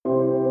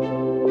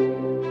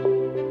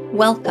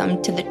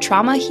Welcome to the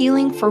Trauma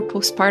Healing for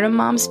Postpartum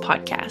Moms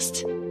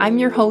podcast. I'm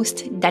your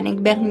host,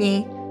 Danig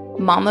Bernier,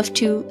 mom of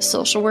two,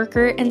 social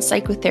worker, and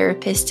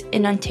psychotherapist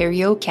in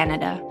Ontario,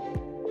 Canada.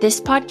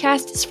 This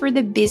podcast is for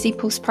the busy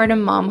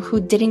postpartum mom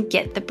who didn't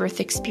get the birth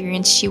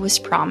experience she was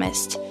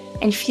promised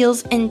and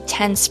feels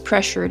intense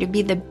pressure to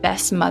be the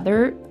best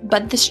mother,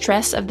 but the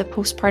stress of the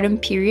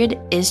postpartum period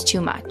is too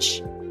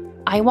much.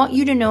 I want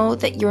you to know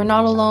that you're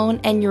not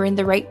alone and you're in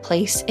the right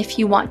place if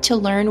you want to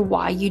learn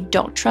why you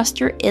don't trust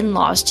your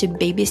in-laws to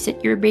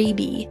babysit your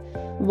baby,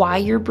 why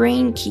your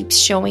brain keeps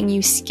showing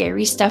you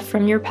scary stuff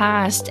from your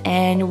past,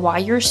 and why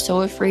you're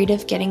so afraid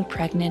of getting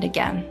pregnant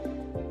again.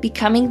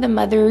 Becoming the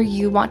mother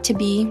you want to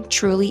be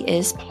truly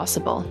is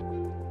possible.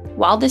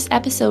 While this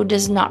episode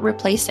does not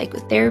replace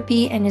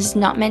psychotherapy and is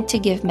not meant to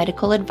give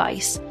medical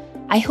advice,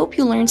 I hope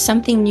you learn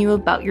something new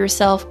about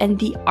yourself and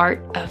the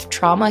art of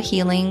trauma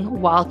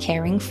healing while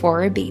caring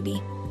for a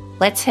baby.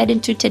 Let's head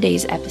into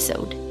today's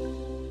episode.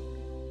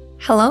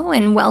 Hello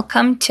and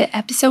welcome to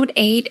episode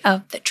 8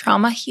 of the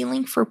Trauma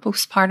Healing for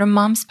Postpartum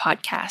Moms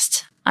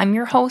podcast. I'm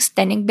your host,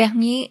 Danig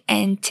Bernier,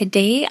 and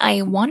today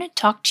I want to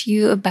talk to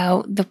you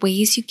about the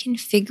ways you can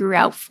figure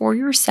out for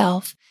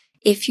yourself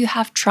if you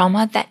have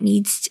trauma that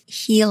needs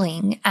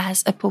healing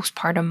as a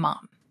postpartum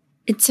mom.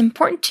 It's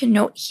important to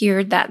note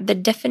here that the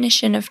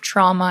definition of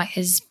trauma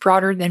is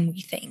broader than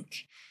we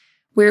think.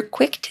 We're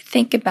quick to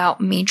think about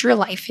major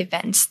life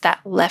events that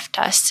left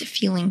us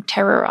feeling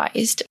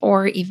terrorized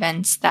or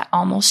events that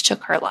almost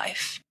took our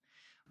life.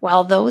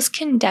 While those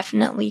can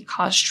definitely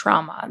cause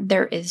trauma,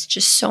 there is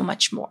just so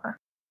much more.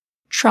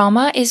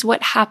 Trauma is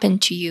what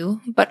happened to you,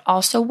 but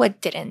also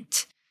what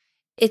didn't.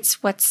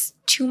 It's what's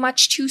too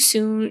much too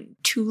soon,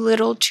 too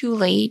little too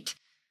late,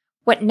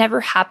 what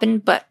never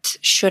happened but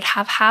should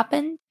have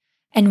happened,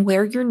 and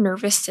where your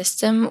nervous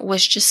system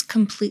was just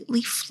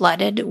completely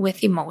flooded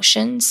with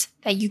emotions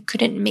that you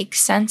couldn't make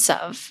sense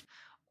of,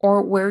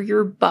 or where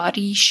your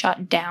body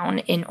shut down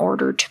in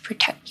order to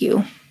protect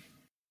you.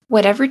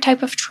 Whatever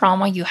type of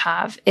trauma you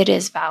have, it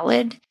is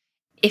valid.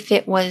 If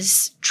it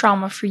was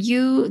trauma for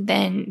you,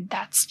 then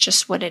that's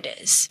just what it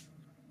is.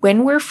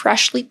 When we're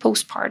freshly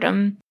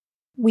postpartum,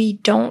 we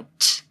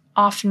don't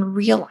often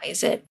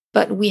realize it,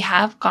 but we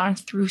have gone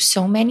through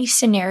so many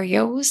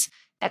scenarios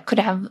that could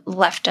have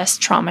left us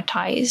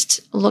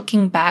traumatized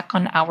looking back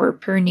on our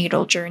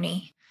perinatal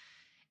journey.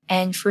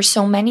 And for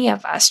so many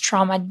of us,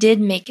 trauma did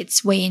make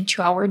its way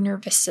into our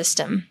nervous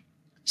system.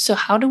 So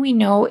how do we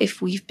know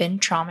if we've been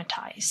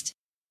traumatized?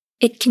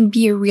 It can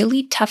be a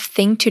really tough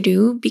thing to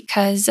do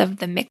because of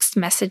the mixed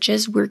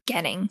messages we're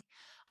getting.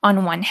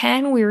 On one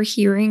hand, we're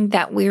hearing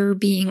that we're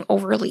being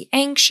overly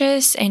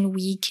anxious and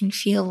we can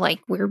feel like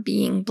we're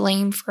being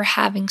blamed for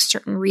having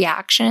certain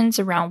reactions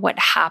around what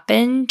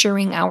happened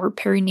during our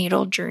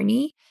perinatal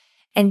journey.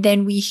 And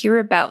then we hear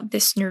about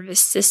this nervous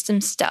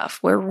system stuff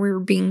where we're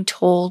being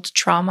told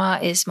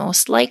trauma is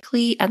most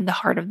likely at the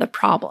heart of the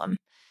problem.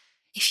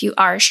 If you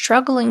are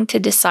struggling to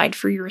decide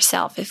for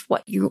yourself if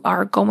what you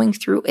are going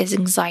through is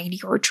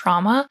anxiety or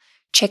trauma,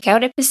 check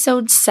out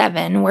episode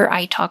 7 where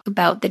I talk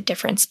about the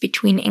difference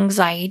between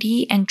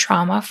anxiety and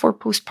trauma for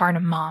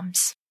postpartum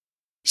moms.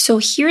 So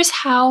here's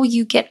how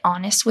you get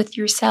honest with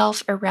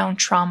yourself around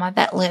trauma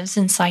that lives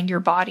inside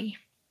your body.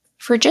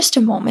 For just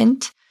a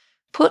moment,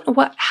 put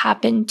what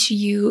happened to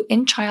you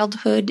in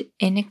childhood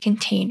in a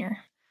container.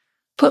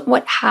 Put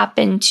what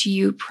happened to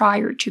you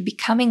prior to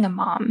becoming a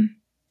mom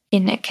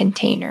in a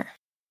container.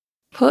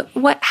 Put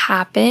what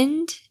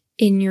happened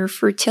in your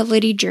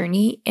fertility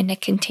journey in a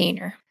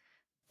container.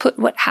 Put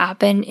what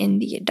happened in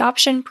the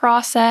adoption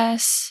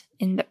process,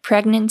 in the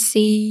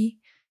pregnancy,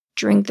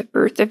 during the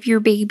birth of your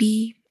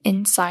baby,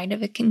 inside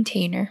of a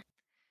container.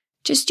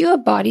 Just do a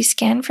body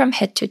scan from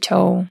head to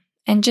toe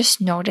and just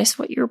notice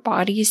what your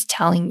body is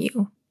telling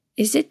you.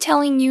 Is it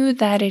telling you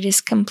that it is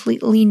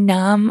completely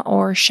numb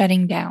or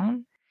shutting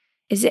down?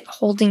 Is it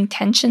holding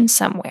tension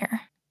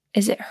somewhere?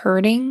 Is it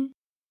hurting?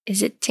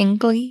 Is it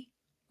tingly?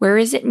 Where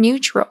is it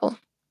neutral?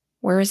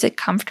 Where is it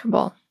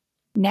comfortable?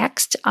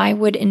 Next, I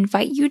would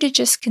invite you to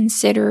just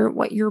consider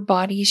what your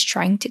body is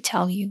trying to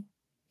tell you.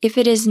 If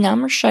it is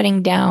numb or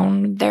shutting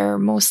down, there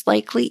most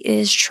likely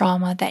is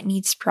trauma that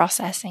needs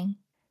processing.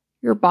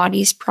 Your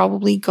body is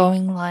probably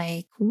going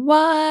like,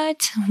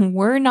 "What?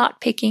 We're not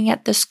picking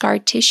at the scar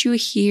tissue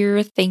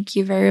here, thank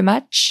you very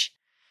much."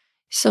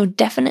 So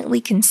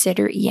definitely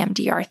consider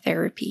EMDR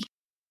therapy.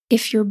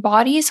 If your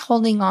body is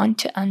holding on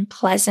to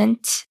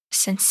unpleasant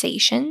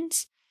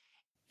sensations,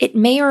 it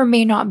may or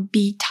may not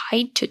be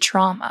tied to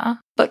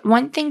trauma, but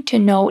one thing to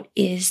note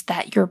is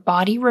that your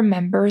body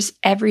remembers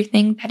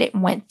everything that it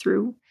went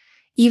through,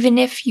 even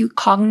if you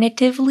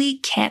cognitively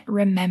can't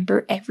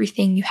remember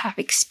everything you have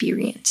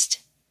experienced.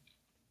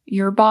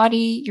 Your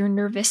body, your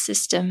nervous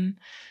system,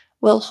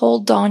 will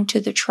hold on to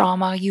the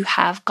trauma you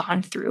have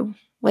gone through,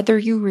 whether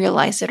you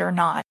realize it or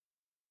not.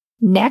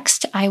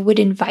 Next, I would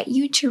invite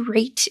you to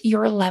rate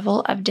your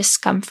level of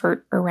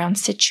discomfort around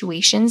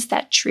situations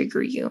that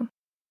trigger you.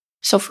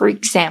 So for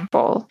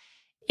example,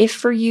 If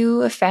for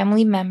you, a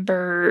family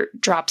member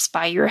drops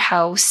by your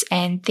house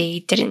and they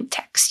didn't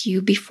text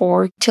you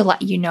before to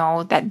let you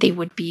know that they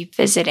would be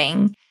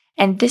visiting,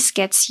 and this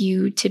gets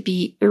you to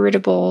be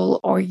irritable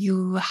or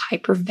you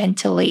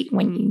hyperventilate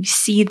when you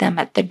see them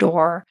at the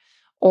door,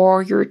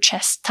 or your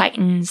chest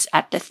tightens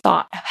at the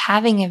thought of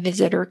having a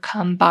visitor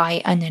come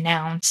by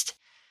unannounced,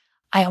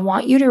 I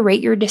want you to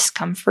rate your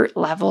discomfort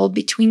level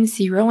between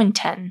 0 and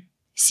 10,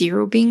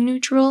 0 being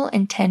neutral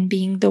and 10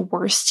 being the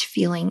worst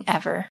feeling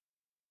ever.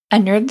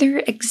 Another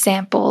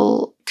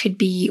example could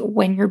be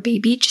when your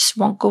baby just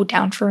won't go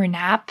down for a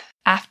nap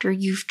after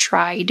you've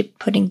tried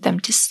putting them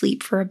to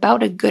sleep for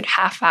about a good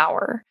half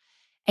hour.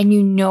 And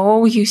you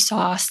know you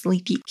saw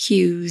sleepy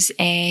cues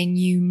and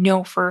you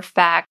know for a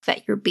fact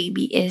that your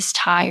baby is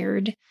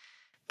tired.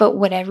 But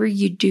whatever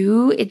you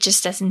do, it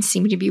just doesn't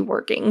seem to be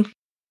working.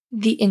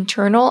 The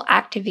internal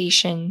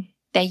activation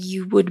that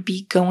you would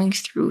be going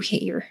through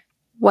here,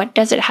 what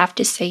does it have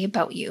to say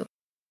about you?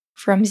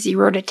 From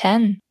 0 to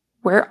 10.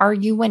 Where are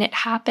you when it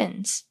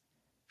happens?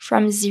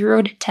 From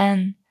 0 to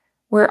 10,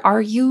 where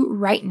are you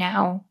right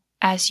now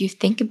as you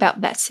think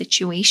about that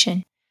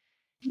situation?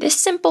 This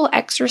simple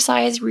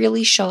exercise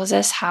really shows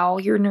us how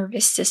your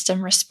nervous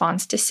system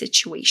responds to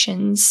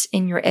situations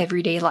in your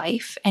everyday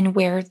life and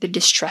where the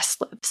distress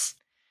lives.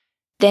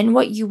 Then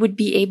what you would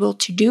be able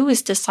to do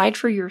is decide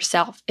for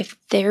yourself if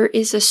there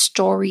is a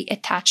story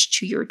attached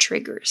to your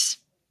triggers.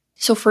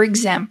 So for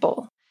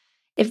example,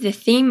 if the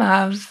theme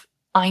of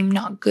I'm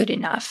not good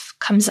enough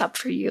comes up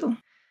for you,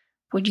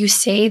 would you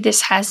say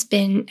this has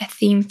been a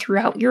theme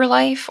throughout your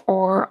life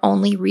or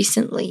only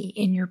recently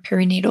in your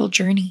perinatal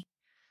journey?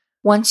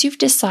 Once you've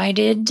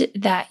decided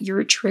that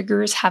your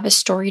triggers have a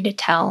story to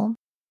tell,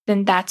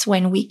 then that's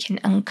when we can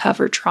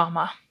uncover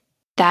trauma.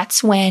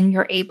 That's when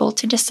you're able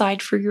to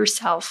decide for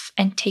yourself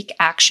and take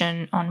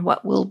action on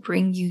what will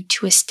bring you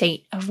to a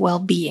state of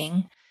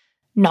well-being,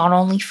 not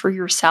only for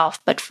yourself,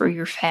 but for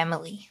your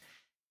family.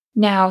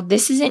 Now,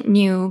 this isn't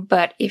new,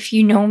 but if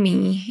you know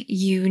me,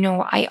 you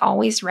know I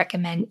always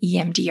recommend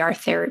EMDR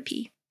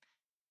therapy.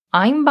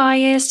 I'm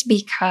biased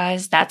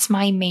because that's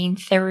my main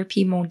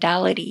therapy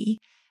modality,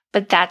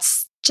 but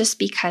that's just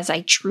because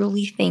I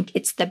truly think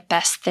it's the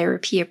best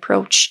therapy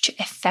approach to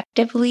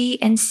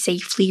effectively and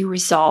safely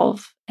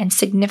resolve and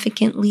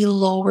significantly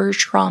lower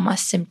trauma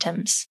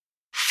symptoms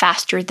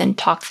faster than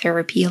talk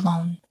therapy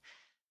alone.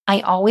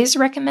 I always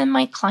recommend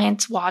my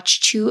clients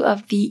watch 2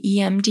 of the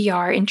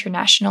EMDR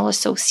International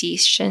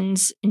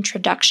Association's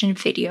introduction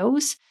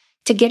videos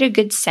to get a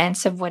good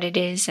sense of what it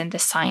is and the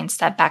science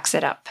that backs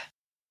it up.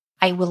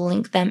 I will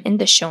link them in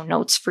the show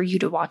notes for you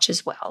to watch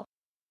as well.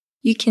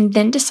 You can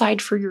then decide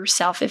for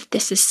yourself if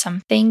this is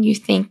something you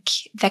think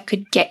that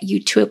could get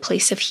you to a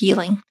place of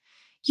healing.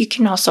 You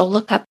can also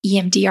look up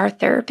EMDR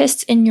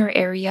therapists in your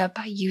area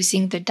by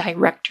using the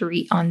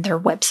directory on their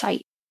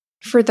website.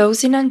 For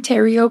those in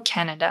Ontario,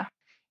 Canada,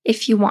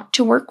 if you want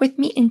to work with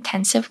me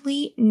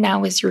intensively,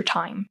 now is your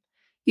time.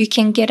 You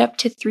can get up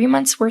to 3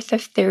 months worth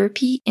of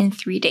therapy in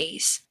 3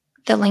 days.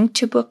 The link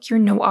to book your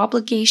no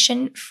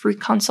obligation free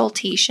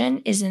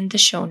consultation is in the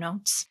show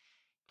notes.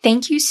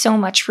 Thank you so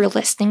much for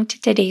listening to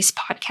today's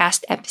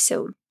podcast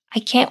episode. I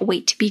can't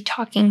wait to be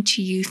talking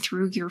to you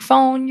through your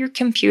phone, your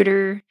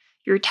computer,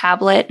 your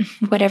tablet,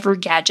 whatever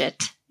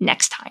gadget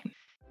next time.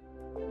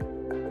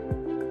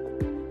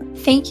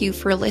 Thank you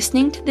for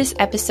listening to this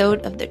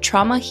episode of the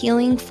Trauma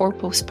Healing for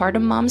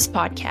Postpartum Moms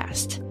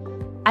podcast.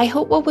 I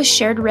hope what was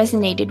shared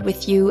resonated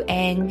with you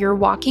and you're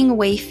walking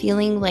away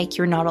feeling like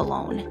you're not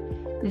alone.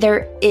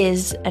 There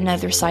is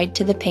another side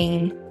to the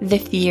pain, the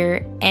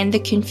fear, and the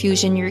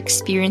confusion you're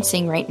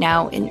experiencing right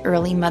now in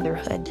early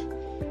motherhood.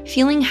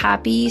 Feeling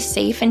happy,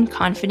 safe, and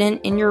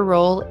confident in your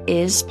role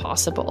is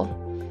possible.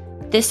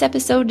 This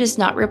episode does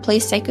not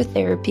replace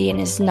psychotherapy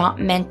and is not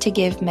meant to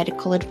give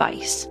medical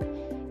advice.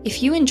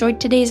 If you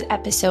enjoyed today's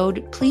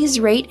episode, please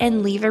rate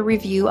and leave a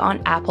review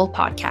on Apple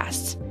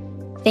Podcasts.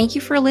 Thank you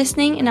for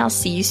listening, and I'll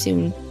see you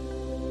soon.